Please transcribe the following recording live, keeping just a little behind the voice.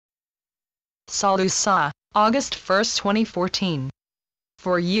SaLuSa, August 1, 2014.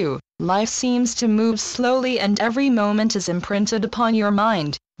 For you, life seems to move slowly and every moment is imprinted upon your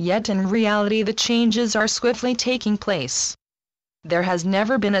mind, yet in reality the changes are swiftly taking place. There has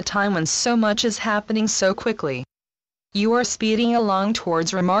never been a time when so much is happening so quickly. You are speeding along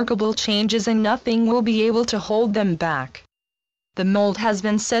towards remarkable changes and nothing will be able to hold them back. The mold has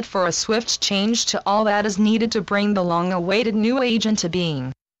been set for a swift change to all that is needed to bring the long-awaited new age into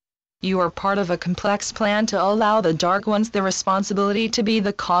being. You are part of a complex plan to allow the Dark Ones the responsibility to be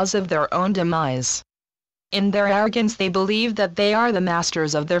the cause of their own demise. In their arrogance they believe that they are the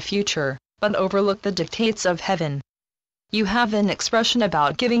masters of their future, but overlook the dictates of heaven. You have an expression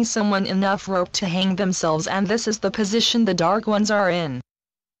about giving someone enough rope to hang themselves, and this is the position the Dark Ones are in.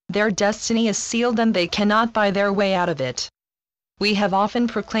 Their destiny is sealed and they cannot buy their way out of it. We have often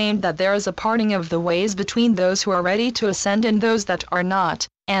proclaimed that there is a parting of the ways between those who are ready to ascend and those that are not,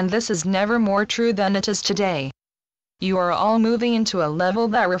 and this is never more true than it is today. You are all moving into a level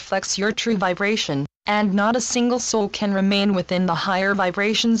that reflects your true vibration, and not a single soul can remain within the higher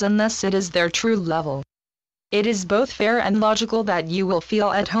vibrations unless it is their true level. It is both fair and logical that you will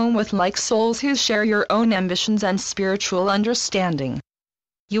feel at home with like souls who share your own ambitions and spiritual understanding.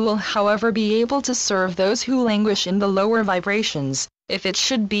 You will, however, be able to serve those who languish in the lower vibrations, if it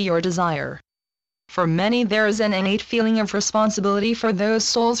should be your desire. For many there is an innate feeling of responsibility for those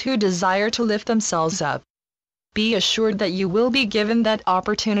souls who desire to lift themselves up. Be assured that you will be given that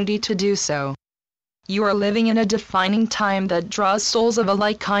opportunity to do so. You are living in a defining time that draws souls of a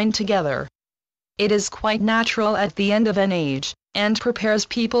like kind together. It is quite natural at the end of an age, and prepares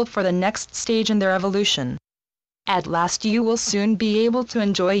people for the next stage in their evolution. At last you will soon be able to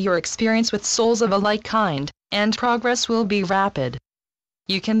enjoy your experience with souls of a like kind, and progress will be rapid.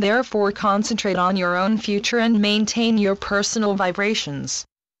 You can therefore concentrate on your own future and maintain your personal vibrations.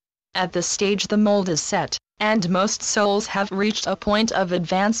 At this stage the mold is set, and most souls have reached a point of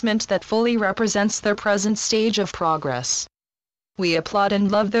advancement that fully represents their present stage of progress. We applaud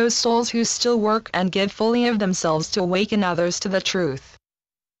and love those souls who still work and give fully of themselves to awaken others to the truth.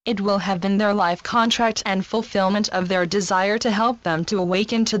 It will have been their life contract and fulfillment of their desire to help them to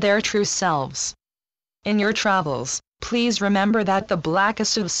awaken to their true selves. In your travels, please remember that the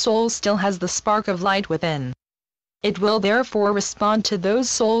blackest of souls still has the spark of light within. It will therefore respond to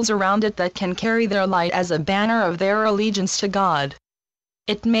those souls around it that can carry their light as a banner of their allegiance to God.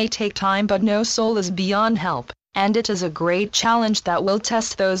 It may take time, but no soul is beyond help, and it is a great challenge that will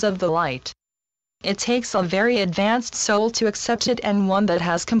test those of the light. It takes a very advanced soul to accept it, and one that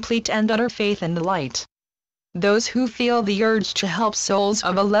has complete and utter faith in the light. Those who feel the urge to help souls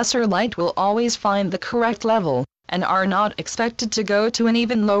of a lesser light will always find the correct level, and are not expected to go to an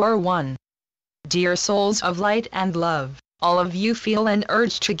even lower one. Dear souls of light and love, all of you feel an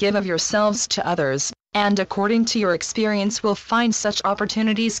urge to give of yourselves to others, and according to your experience will find such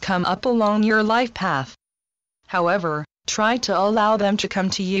opportunities come up along your life path. However, try to allow them to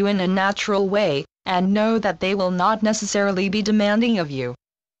come to you in a natural way, and know that they will not necessarily be demanding of you.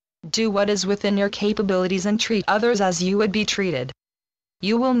 Do what is within your capabilities and treat others as you would be treated.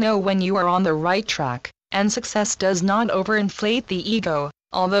 You will know when you are on the right track, and success does not overinflate the ego,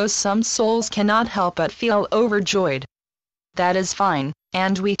 although some souls cannot help but feel overjoyed. That is fine,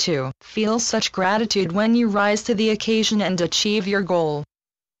 and we too feel such gratitude when you rise to the occasion and achieve your goal.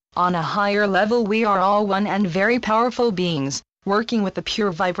 On a higher level we are all one and very powerful beings, working with the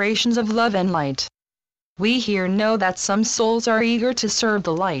pure vibrations of love and light. We here know that some souls are eager to serve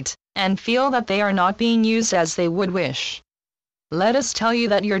the light, and feel that they are not being used as they would wish. Let us tell you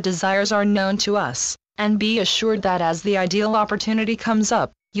that your desires are known to us, and be assured that as the ideal opportunity comes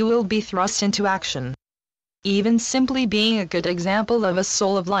up, you will be thrust into action. Even simply being a good example of a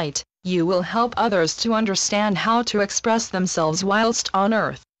soul of light, you will help others to understand how to express themselves whilst on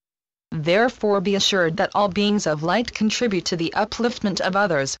earth. Therefore be assured that all beings of light contribute to the upliftment of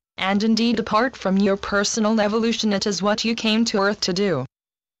others, and indeed apart from your personal evolution it is what you came to earth to do.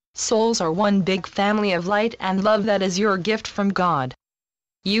 Souls are one big family of light and love that is your gift from God.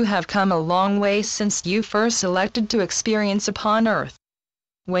 You have come a long way since you first elected to experience upon earth.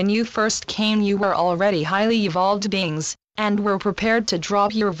 When you first came you were already highly evolved beings, and were prepared to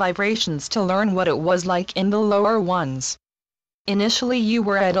drop your vibrations to learn what it was like in the lower ones. Initially you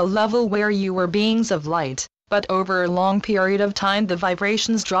were at a level where you were beings of light, but over a long period of time the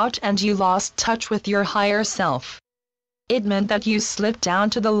vibrations dropped and you lost touch with your higher self. It meant that you slipped down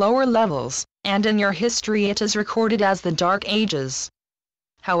to the lower levels, and in your history it is recorded as the Dark Ages.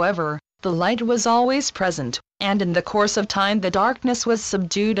 However, the light was always present, and in the course of time the darkness was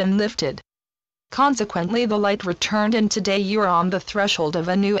subdued and lifted. Consequently the light returned, and today you are on the threshold of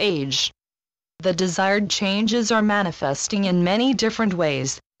a new age. The desired changes are manifesting in many different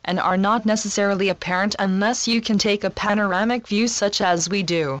ways, and are not necessarily apparent unless you can take a panoramic view such as we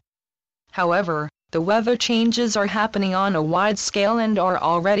do. However, the weather changes are happening on a wide scale and are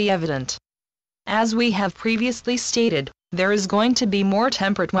already evident. As we have previously stated, there is going to be more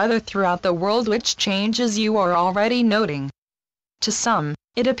temperate weather throughout the world, which changes you are already noting. To some,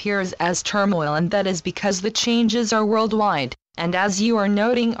 it appears as turmoil, and that is because the changes are worldwide, and as you are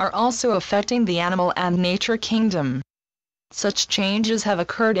noting are also affecting the animal and nature kingdom. Such changes have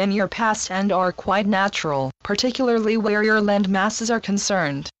occurred in your past and are quite natural, particularly where your land masses are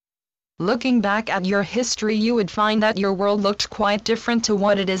concerned. Looking back at your history, you would find that your world looked quite different to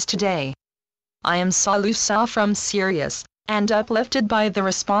what it is today. I am SaLuSa from Sirius, and uplifted by the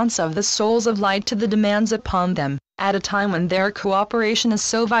response of the souls of light to the demands upon them, at a time when their cooperation is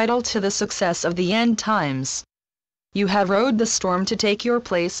so vital to the success of the end times. You have rode the storm to take your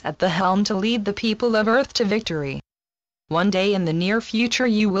place at the helm to lead the people of Earth to victory. One day in the near future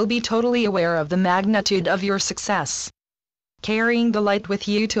you will be totally aware of the magnitude of your success. Carrying the light with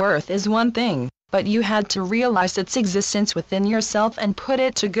you to Earth is one thing, but you had to realize its existence within yourself and put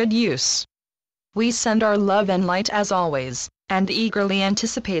it to good use. We send our love and light as always, and eagerly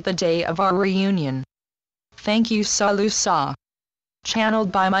anticipate the day of our reunion. Thank you, SaLuSa.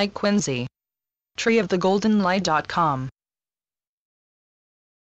 Channeled by Mike Quincy. treeofthegoldenlight.com